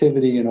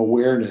sensitivity and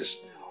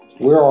awareness.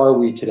 Where are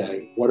we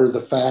today? What are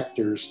the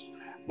factors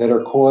that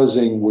are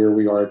causing where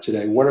we are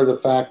today? What are the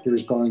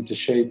factors going to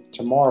shape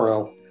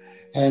tomorrow?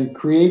 And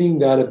creating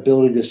that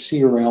ability to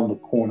see around the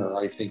corner,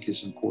 I think,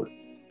 is important.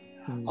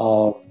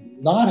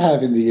 Not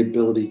having the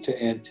ability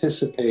to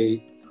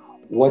anticipate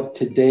what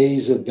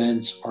today's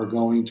events are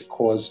going to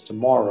cause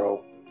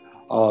tomorrow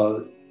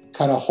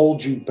kind of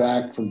holds you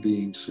back from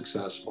being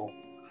successful.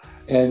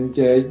 And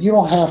you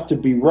don't have to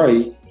be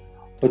right,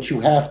 but you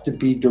have to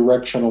be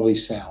directionally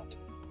sound.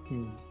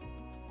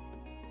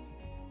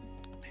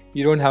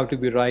 You don't have to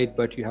be right,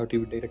 but you have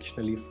to be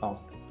directionally sound.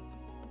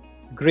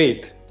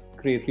 Great.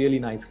 Really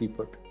nicely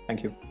put.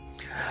 Thank you.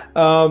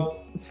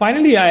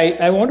 Finally,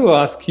 I want to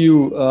ask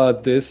you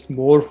this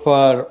more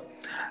for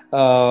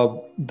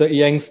the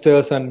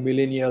youngsters and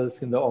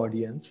millennials in the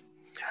audience.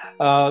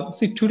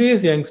 See,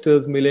 today's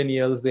youngsters,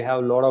 millennials, they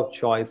have a lot of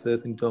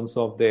choices in terms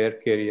of their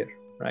career,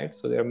 right?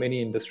 So there are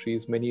many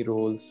industries, many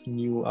roles,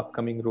 new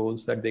upcoming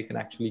roles that they can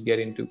actually get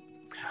into.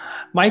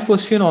 My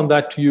question on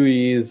that to you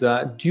is,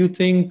 do you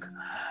think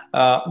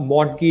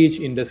mortgage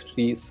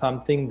industry is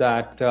something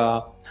that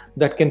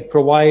that can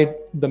provide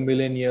the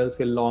millennials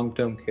a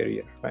long-term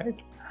career, right?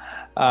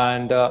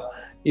 And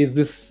is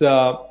this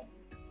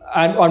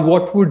and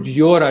what would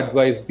your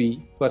advice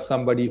be for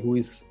somebody who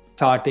is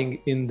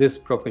starting in this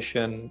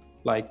profession,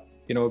 like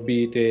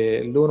be it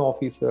a loan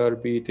officer,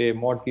 be it a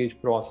mortgage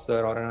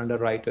processor or an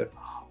underwriter?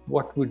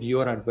 What would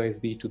your advice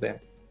be to them?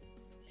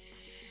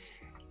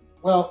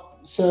 Well,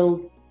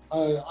 so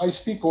I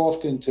speak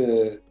often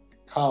to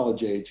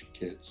college-age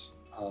kids,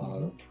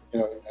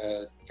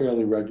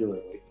 fairly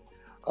regularly.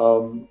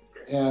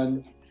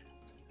 And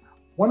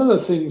one of the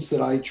things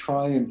that I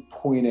try and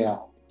point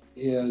out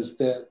is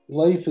that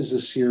life is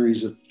a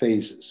series of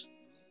phases.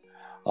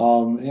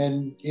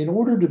 And in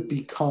order to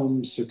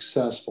become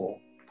successful,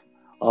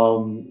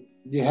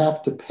 you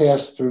have to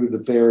pass through the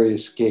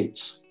various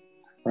gates,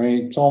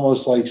 right? It's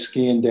almost like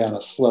skiing down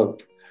a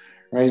slope,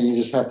 right? You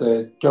just have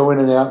to go in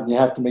and out, and you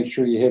have to make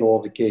sure you hit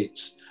all the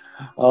gates.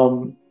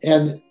 And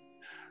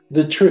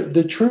the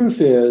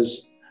truth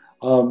is,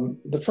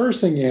 the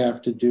first thing you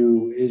have to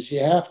do is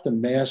you have to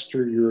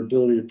master your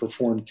ability to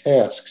perform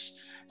tasks.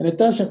 And it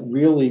doesn't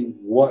really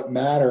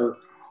matter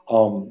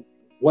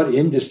what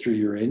industry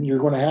you're in, you're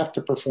going to have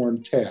to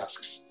perform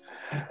tasks.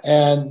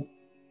 And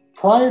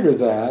prior to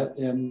that,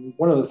 and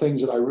one of the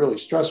things that I really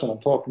stress when I'm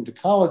talking to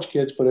college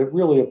kids, but it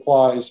really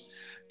applies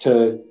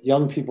to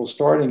young people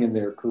starting in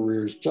their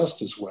careers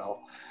just as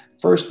well.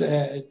 First,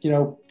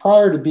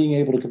 prior to being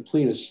able to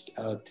complete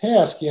a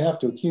task, you have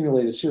to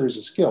accumulate a series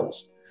of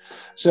skills.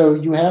 So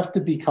you have to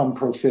become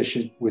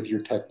proficient with your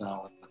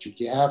technology.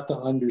 You have to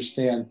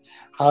understand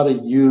how to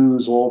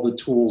use all the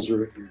tools that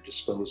are at your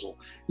disposal.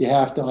 You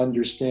have to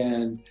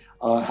understand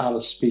how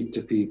to speak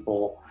to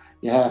people.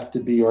 You have to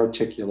be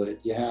articulate.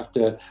 You have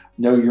to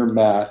know your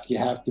math. You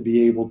have to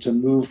be able to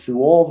move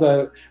through all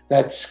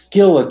that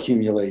skill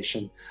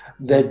accumulation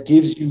that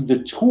gives you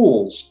the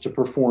tools to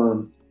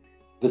perform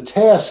the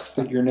tasks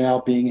that you're now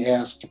being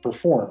asked to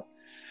perform.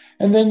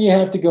 And then you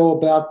have to go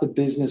about the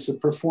business of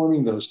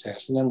performing those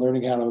tasks and then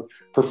learning how to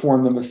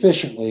perform them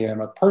efficiently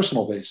on a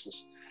personal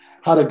basis.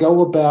 How to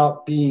go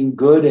about being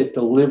good at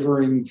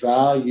delivering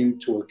value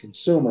to a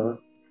consumer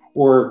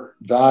or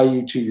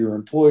value to your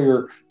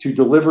employer to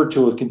deliver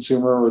to a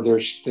consumer or their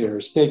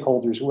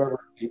stakeholders, whoever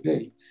it may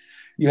be.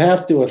 You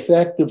have to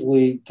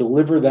effectively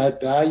deliver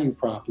that value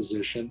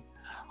proposition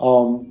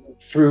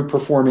through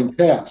performing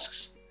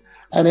tasks.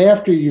 And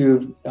after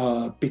you've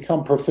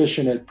become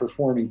proficient at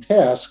performing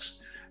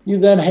tasks, you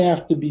then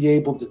have to be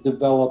able to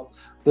develop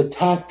the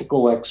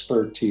tactical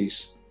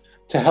expertise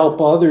to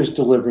help others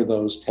deliver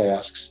those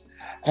tasks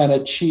and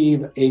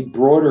achieve a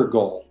broader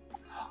goal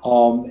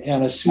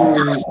and a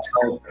series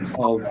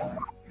of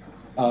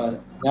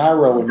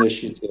narrow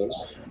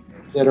initiatives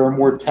that are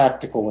more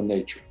tactical in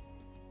nature.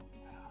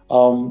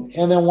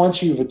 And then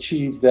once you've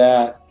achieved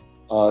that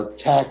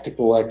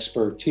tactical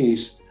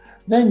expertise,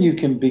 then you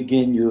can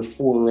begin your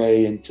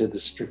foray into the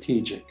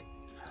strategic.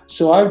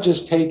 So I've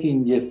just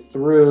taken you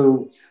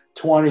through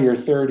 20 or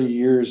 30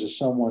 years of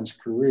someone's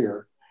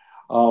career,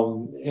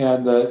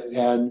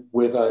 and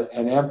with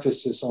an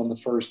emphasis on the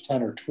first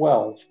 10 or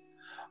 12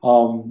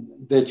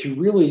 that you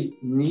really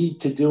need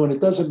to do. And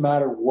it doesn't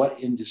matter what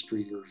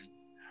industry you're in,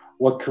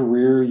 what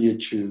career you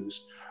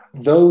choose.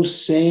 Those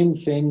same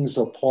things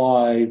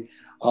apply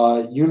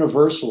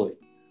universally.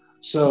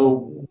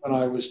 So when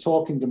I was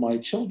talking to my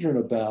children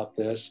about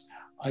this,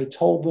 I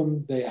told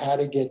them they had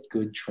to get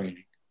good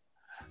training.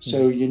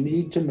 So you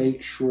need to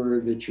make sure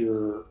that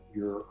your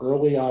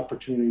early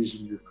opportunities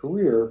in your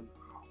career,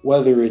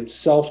 whether it's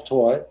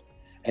self-taught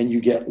and you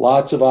get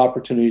lots of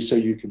opportunities so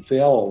you can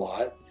fail a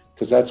lot,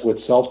 because that's what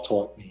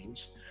self-taught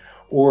means,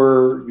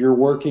 or you're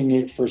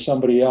working for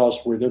somebody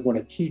else where they're going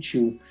to teach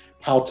you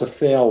how to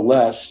fail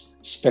less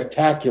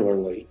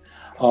spectacularly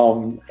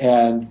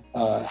and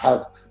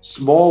have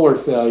smaller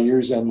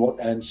failures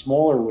and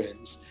smaller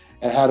wins,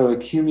 and how to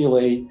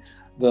accumulate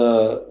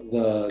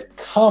the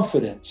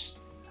confidence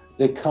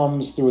that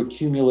comes through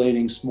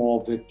accumulating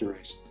small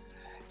victories.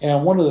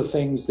 And one of the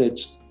things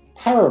that's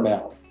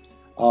paramount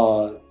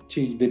to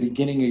the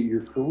beginning of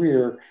your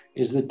career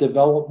is the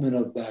development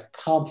of that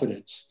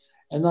confidence,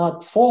 and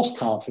not false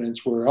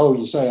confidence where, oh,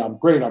 you say, I'm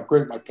great. My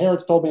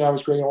parents told me I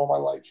was great all my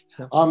life.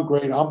 Yeah. I'm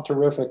great. I'm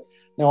terrific.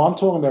 No, I'm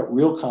talking about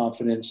real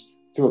confidence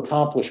through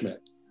accomplishment,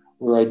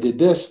 where I did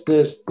this,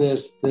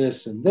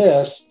 and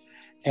this,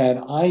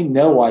 and I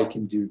know I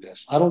can do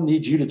this. I don't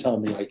need you to tell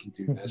me I can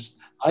do this.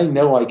 I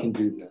know I can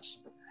do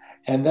this.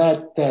 And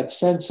that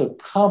sense of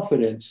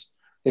confidence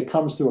that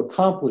comes through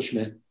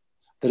accomplishment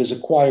that is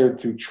acquired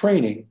through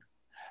training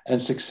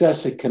and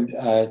success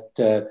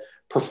at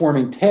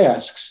performing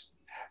tasks,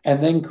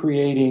 and then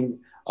creating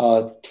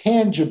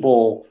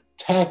tangible,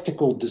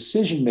 tactical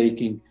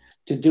decision-making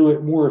to do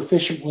it more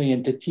efficiently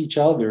and to teach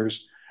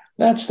others,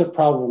 that's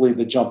probably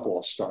the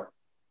jump-off start.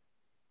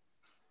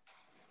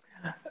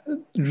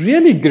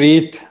 Really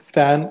great,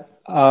 Stan.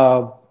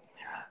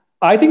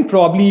 I think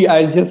probably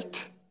I'll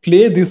just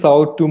play this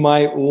out to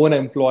my own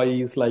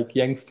employees, like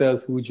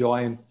youngsters who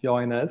join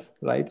us,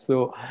 right?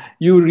 So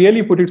you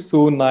really put it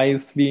so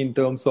nicely in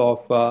terms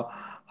of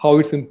how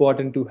it's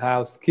important to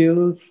have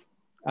skills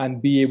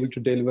and be able to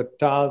deliver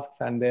tasks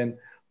and then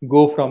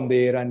go from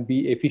there and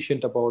be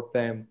efficient about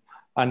them.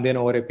 And then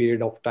over a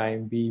period of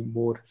time, be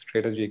more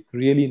strategic.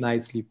 Really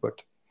nicely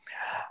put.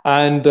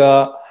 And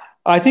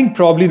I think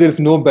probably there's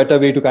no better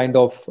way to kind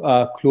of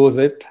close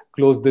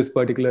this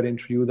particular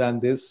interview than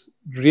this.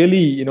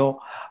 Really,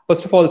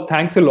 first of all,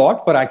 thanks a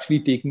lot for actually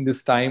taking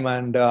this time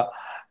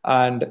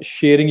and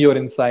sharing your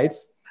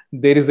insights.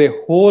 There is a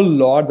whole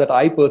lot that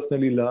I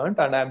personally learned,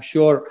 and I'm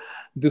sure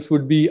this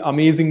would be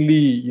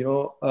amazingly,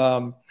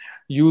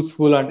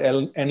 useful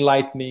and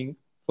enlightening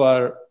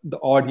for the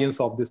audience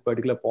of this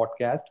particular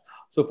podcast.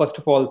 So first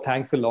of all,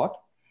 thanks a lot.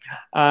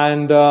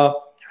 And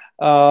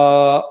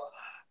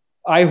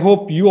I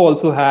hope you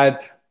also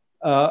had,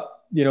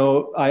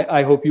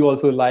 I hope you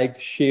also liked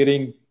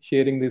sharing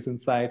these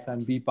insights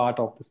and be part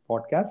of this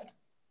podcast.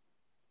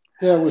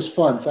 Yeah, it was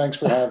fun. Thanks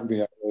for having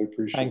me. I really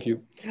appreciate it. Thank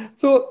you.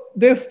 So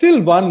there's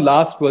still one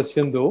last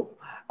question though,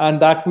 and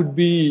that would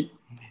be,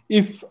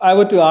 if I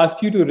were to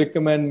ask you to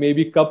recommend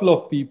maybe a couple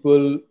of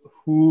people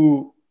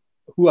who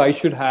I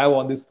should have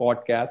on this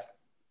podcast,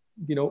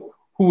 who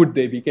would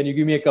they be? Can you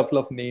give me a couple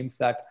of names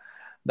that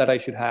I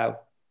should have?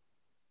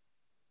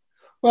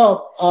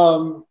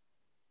 Well,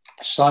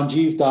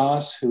 Sanjeev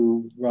Das,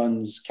 who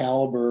runs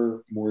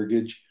Caliber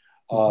Mortgage,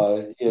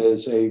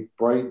 is a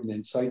bright and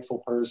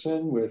insightful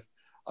person with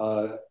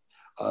a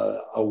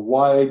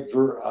wide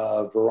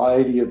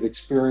variety of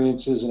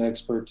experiences and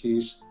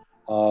expertise.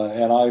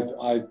 And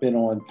I've been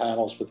on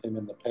panels with him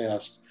in the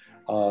past,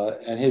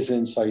 and his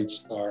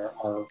insights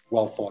are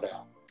well thought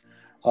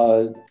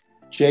out.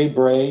 Jay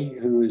Bray,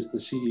 who is the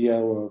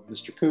CEO of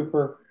Mr.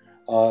 Cooper,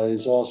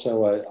 is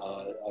also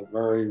a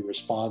very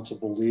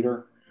responsible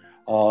leader,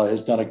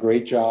 has done a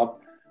great job.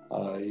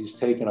 He's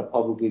taken a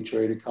publicly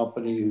traded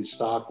company whose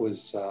stock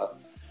was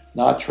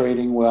not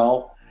trading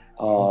well,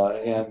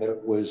 and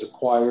it was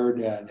acquired,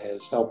 and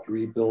has helped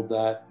rebuild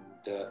that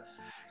and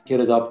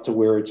get it up to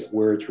where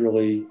it's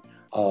really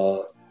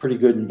pretty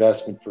good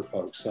investment for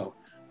folks. So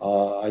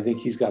I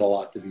think he's got a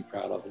lot to be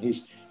proud of, and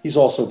he's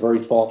also very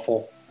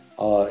thoughtful,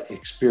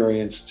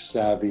 experienced,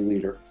 savvy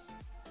leader.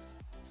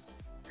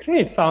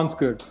 Great, sounds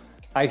good.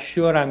 I'm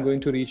sure I'm going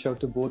to reach out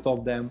to both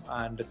of them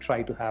and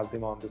try to have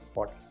them on this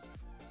podcast.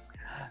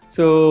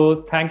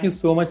 So thank you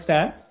so much,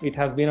 Stan. It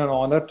has been an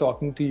honor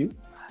talking to you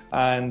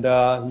and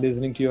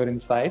listening to your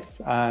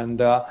insights.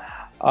 And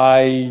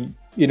I'm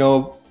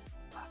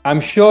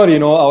sure,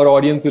 our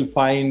audience will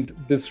find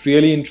this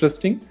really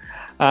interesting.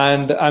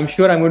 And I'm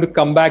sure I'm going to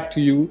come back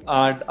to you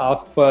and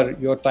ask for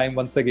your time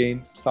once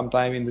again,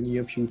 sometime in the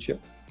near future.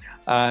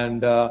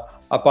 And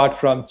apart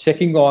from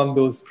checking on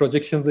those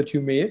projections that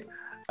you made,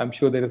 I'm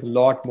sure there is a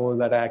lot more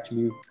that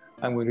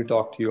I'm going to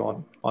talk to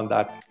you on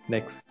that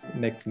next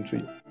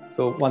interview.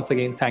 So once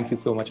again, thank you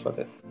so much for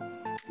this.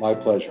 My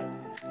pleasure.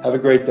 Have a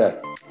great day.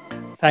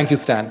 Thank you,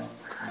 Stan.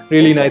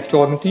 Really nice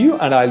talking to you,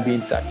 and I'll be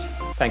in touch.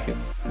 Thank you.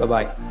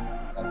 Bye-bye.